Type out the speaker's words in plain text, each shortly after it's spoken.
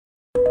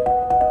The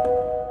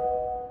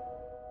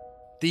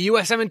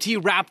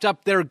USMNT wrapped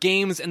up their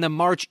games in the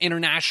March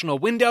international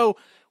window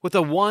with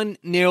a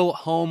 1-0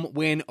 home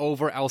win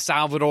over El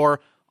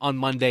Salvador on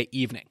Monday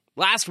evening.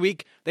 Last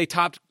week, they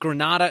topped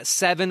Grenada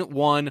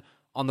 7-1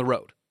 on the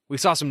road. We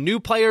saw some new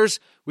players,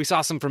 we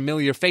saw some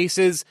familiar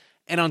faces,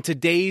 and on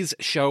today's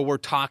show, we're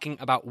talking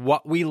about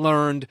what we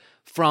learned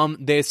from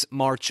this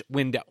March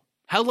window.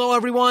 Hello,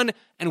 everyone,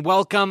 and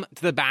welcome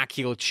to the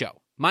Backheeled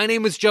Show. My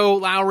name is Joe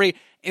Lowry,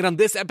 and on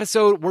this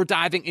episode, we're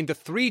diving into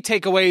 3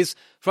 takeaways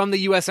from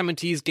the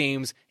USMNT's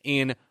games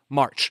in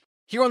March.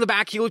 Here on the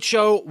Backheeled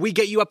Show, we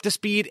get you up to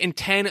speed in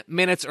 10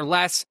 minutes or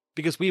less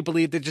because we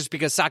believe that just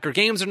because soccer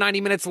games are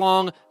 90 minutes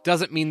long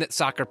doesn't mean that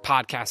soccer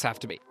podcasts have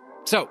to be.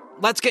 So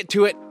let's get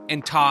to it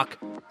and talk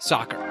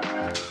soccer.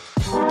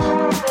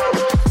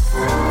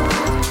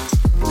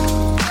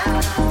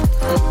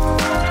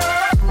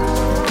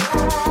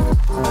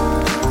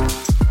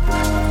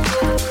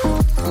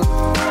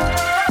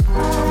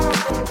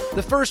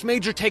 The first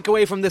major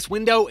takeaway from this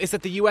window is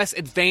that the U.S.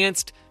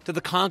 advanced to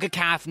the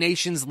CONCACAF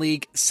Nations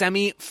League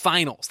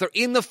semi-finals. They're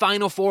in the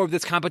Final Four of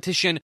this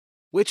competition,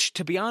 which,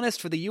 to be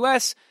honest, for the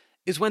U.S.,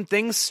 is when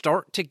things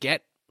start to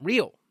get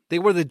real. They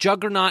were the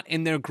juggernaut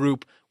in their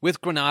group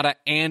with Grenada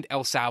and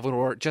El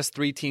Salvador, just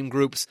 3-team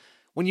groups.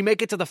 When you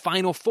make it to the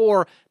Final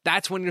Four,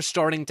 that's when you're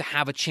starting to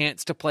have a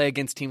chance to play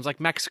against teams like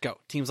Mexico,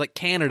 teams like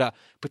Canada,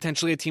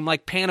 potentially a team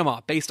like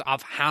Panama, based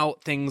off how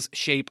things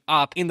shape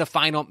up in the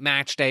final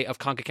match day of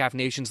CONCACAF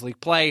Nations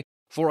League play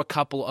for a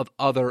couple of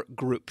other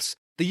groups.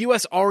 The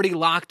U.S. already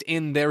locked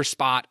in their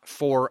spot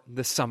for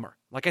the summer.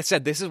 Like I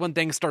said, this is when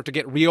things start to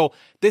get real.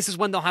 This is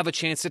when they'll have a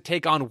chance to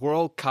take on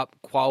World Cup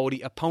quality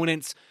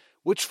opponents,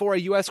 which for a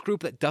U.S.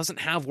 group that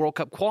doesn't have World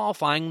Cup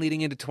qualifying leading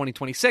into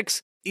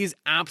 2026 is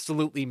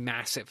absolutely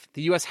massive.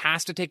 The U.S.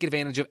 has to take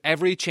advantage of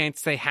every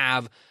chance they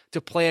have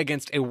to play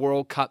against a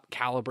World Cup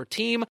caliber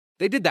team.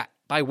 They did that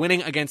by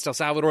winning against El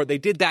Salvador. They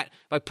did that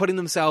by putting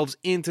themselves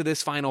into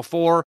this Final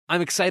Four.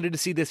 I'm excited to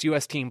see this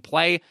U.S. team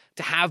play,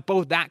 to have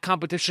both that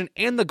competition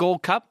and the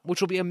Gold Cup,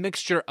 which will be a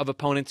mixture of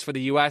opponents for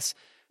the U.S.,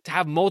 to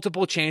have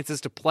multiple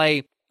chances to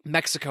play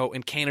Mexico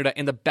and Canada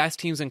and the best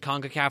teams in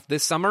CONCACAF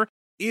this summer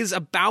is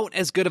about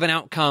as good of an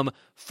outcome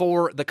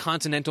for the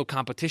continental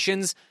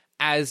competitions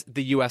as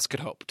the U.S. could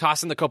hope.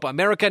 Toss in the Copa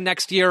America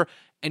next year,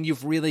 and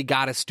you've really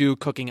got a stew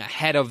cooking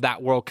ahead of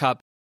that World Cup.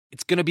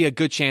 It's going to be a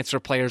good chance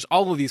for players.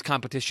 All of these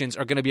competitions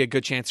are going to be a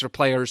good chance for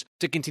players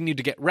to continue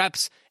to get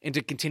reps and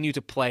to continue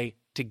to play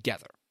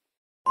together.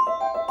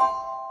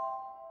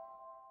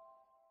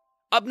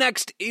 Up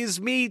next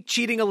is me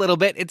cheating a little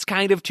bit. It's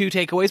kind of 2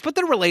 takeaways, but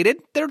they're related.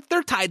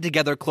 They're tied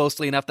together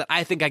closely enough that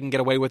I think I can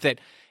get away with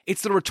it.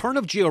 It's the return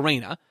of Gio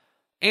Reyna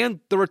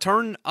and the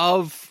return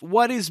of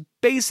what is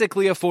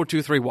basically a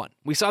 4-2-3-1.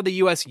 We saw the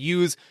U.S.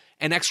 use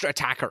an extra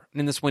attacker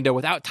in this window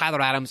without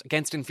Tyler Adams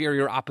against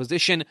inferior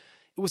opposition. It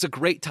was a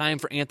great time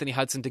for Anthony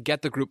Hudson to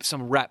get the group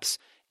some reps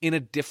in a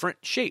different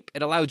shape.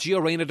 It allowed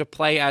Gio Reyna to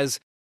play as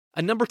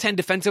a number 10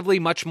 defensively,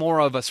 much more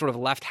of a sort of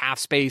left half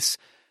space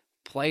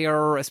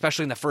player,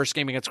 especially in the first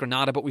game against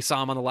Grenada, but we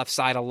saw him on the left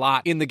side a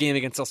lot in the game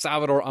against El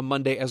Salvador on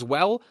Monday as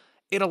well.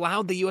 It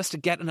allowed the U.S. to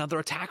get another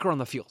attacker on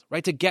the field,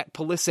 right? To get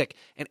Pulisic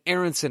and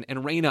Aronson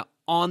and Reyna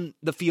on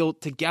the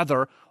field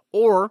together,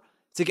 or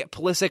to get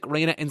Pulisic,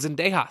 Reyna, and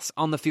Zendejas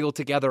on the field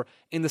together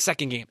in the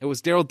second game. It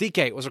was Daryl Dike,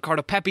 it was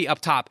Ricardo Pepi up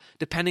top,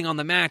 depending on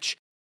the match.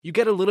 You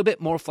get a little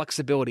bit more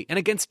flexibility. And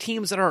against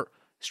teams that are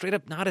straight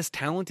up not as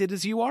talented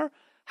as you are,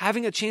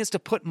 having a chance to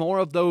put more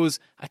of those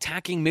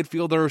attacking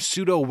midfielder,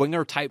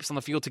 pseudo-winger types on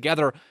the field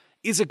together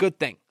is a good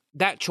thing.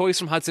 That choice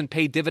from Hudson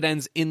paid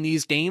dividends in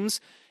these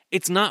games.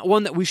 It's not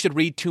one that we should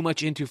read too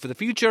much into for the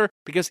future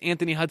because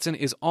Anthony Hudson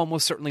is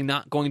almost certainly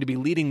not going to be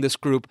leading this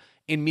group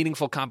in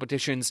meaningful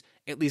competitions,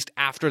 at least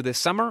after this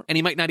summer, and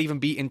he might not even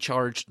be in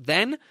charge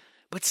then.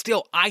 But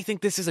still, I think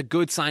this is a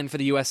good sign for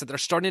the U.S. that they're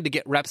starting to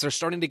get reps, they're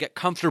starting to get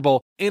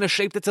comfortable in a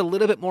shape that's a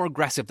little bit more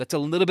aggressive, that's a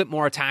little bit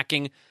more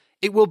attacking.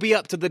 It will be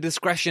up to the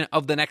discretion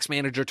of the next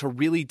manager to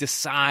really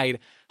decide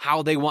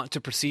how they want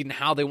to proceed and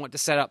how they want to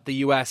set up the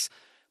U.S.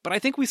 But I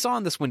think we saw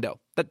in this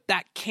window that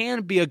that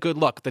can be a good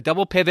look. The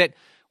double pivot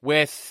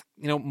with,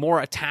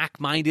 more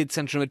attack-minded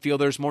central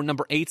midfielders, more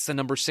number 8s than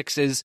number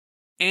 6s,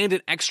 and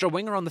an extra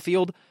winger on the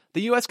field,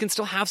 the U.S. can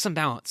still have some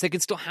balance. They can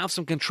still have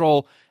some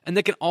control, and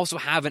they can also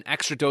have an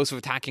extra dose of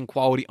attacking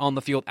quality on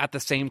the field at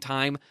the same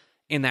time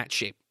in that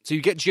shape. So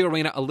you get Gio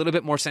Reyna a little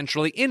bit more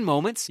centrally in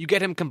moments. You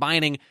get him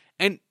combining,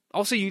 and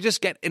also you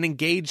just get an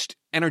engaged,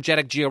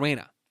 energetic Gio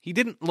Reyna. He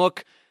didn't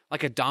look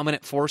like a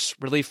dominant force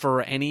really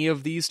for any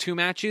of these 2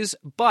 matches,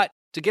 but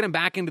to get him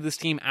back into this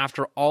team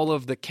after all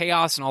of the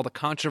chaos and all the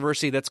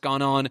controversy that's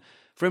gone on,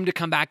 for him to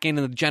come back in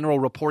and the general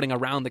reporting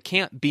around the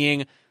camp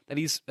being that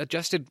he's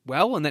adjusted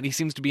well and that he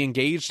seems to be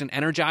engaged and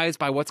energized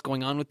by what's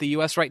going on with the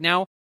U.S. right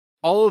now,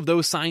 all of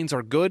those signs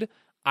are good.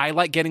 I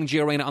like getting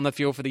Gio Reyna on the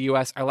field for the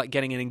U.S. I like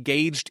getting an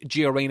engaged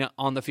Gio Reyna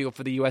on the field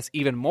for the U.S.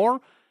 even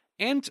more.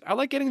 And I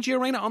like getting Gio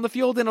Reyna on the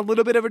field in a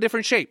little bit of a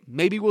different shape.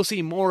 Maybe we'll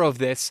see more of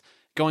this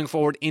going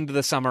forward into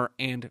the summer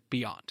and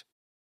beyond.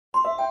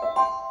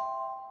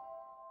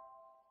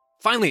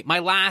 Finally, my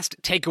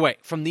last takeaway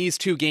from these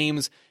two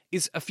games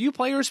is a few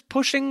players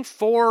pushing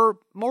for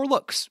more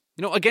looks.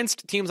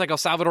 Against teams like El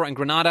Salvador and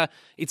Grenada,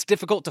 it's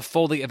difficult to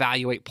fully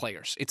evaluate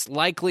players. It's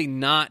likely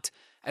not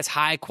as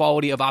high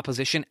quality of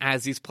opposition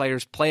as these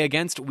players play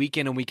against week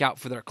in and week out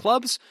for their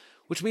clubs,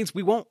 which means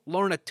we won't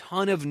learn a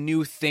ton of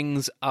new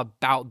things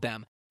about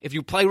them. If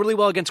you play really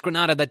well against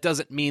Grenada, that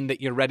doesn't mean that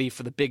you're ready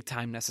for the big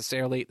time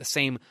necessarily. The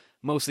same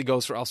mostly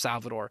goes for El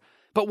Salvador.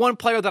 But one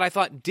player that I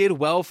thought did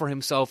well for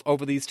himself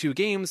over these two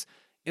games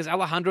is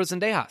Alejandro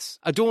Zendejas,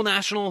 a dual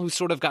national who's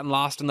sort of gotten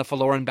lost in the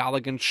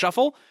Falorin-Balogun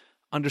shuffle,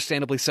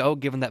 understandably so,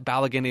 given that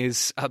Balogun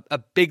is a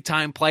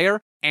big-time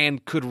player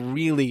and could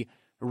really,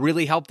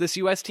 really help this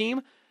U.S.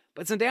 team.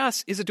 But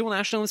Zendejas is a dual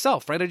national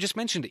himself, right? I just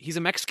mentioned it. He's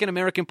a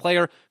Mexican-American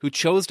player who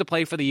chose to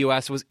play for the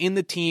U.S., was in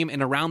the team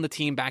and around the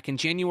team back in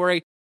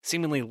January,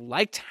 seemingly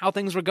liked how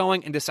things were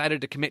going and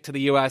decided to commit to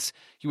the U.S.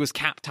 He was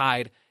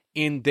cap-tied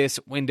in this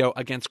window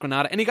against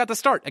Grenada, and he got the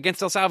start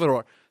against El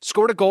Salvador.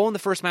 Scored a goal in the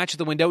first match of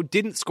the window,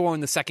 didn't score in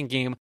the second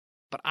game,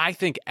 but I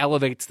think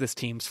elevates this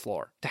team's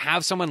floor. To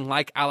have someone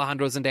like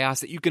Alejandro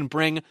Zendejas that you can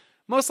bring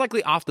most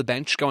likely off the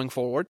bench going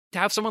forward, to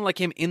have someone like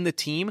him in the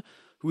team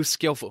who is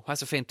skillful, who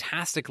has a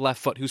fantastic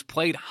left foot, who's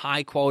played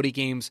high-quality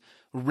games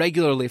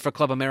regularly for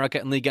Club America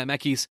and Liga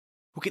MX,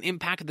 who can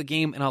impact the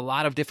game in a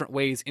lot of different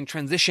ways, in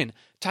transition,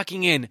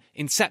 tucking in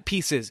set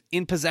pieces,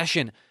 in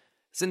possession.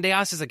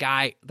 Zendejas is a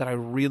guy that I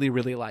really,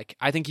 really like.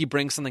 I think he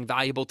brings something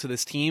valuable to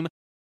this team.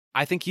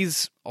 I think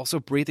he's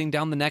also breathing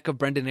down the neck of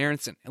Brendan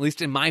Aronson, at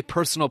least in my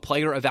personal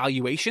player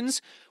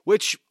evaluations,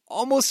 which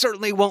almost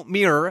certainly won't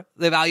mirror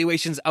the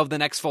evaluations of the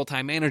next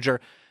full-time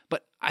manager.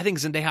 But I think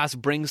Zendejas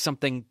brings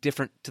something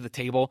different to the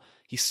table.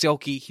 He's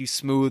silky, he's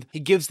smooth. He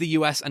gives the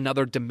U.S.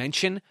 another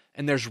dimension,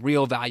 and there's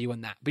real value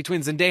in that. Between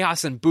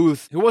Zendejas and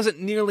Booth, who wasn't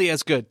nearly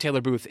as good,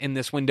 Taylor Booth, in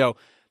this window,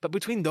 but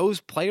between those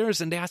players,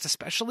 Zendejas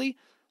especially,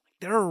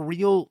 there are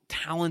real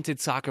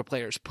talented soccer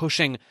players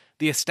pushing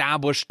the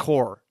established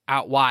core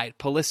out wide.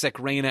 Pulisic,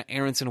 Reyna,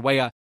 Aronson,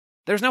 Weah.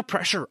 There's now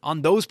pressure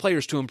on those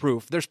players to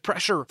improve. There's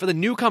pressure for the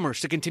newcomers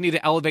to continue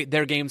to elevate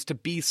their games to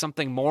be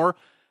something more.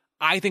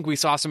 I think we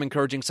saw some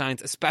encouraging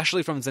signs,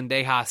 especially from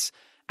Zendejas,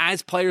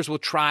 as players will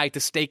try to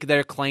stake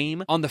their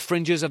claim on the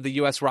fringes of the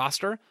U.S.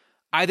 roster.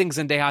 I think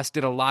Zendejas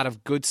did a lot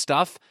of good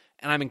stuff,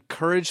 and I'm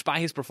encouraged by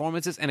his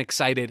performances and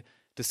excited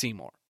to see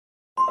more.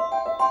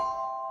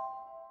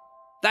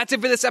 That's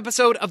it for this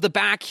episode of the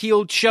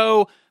Backheeled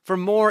Show. For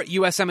more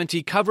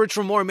USMNT coverage,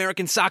 for more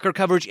American soccer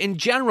coverage in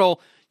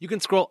general, you can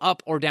scroll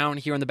up or down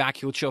here on the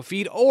Backheeled Show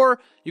feed, or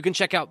you can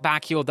check out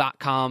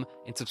backheeled.com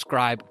and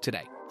subscribe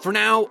today. For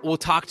now, we'll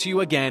talk to you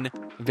again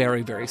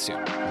very, very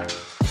soon.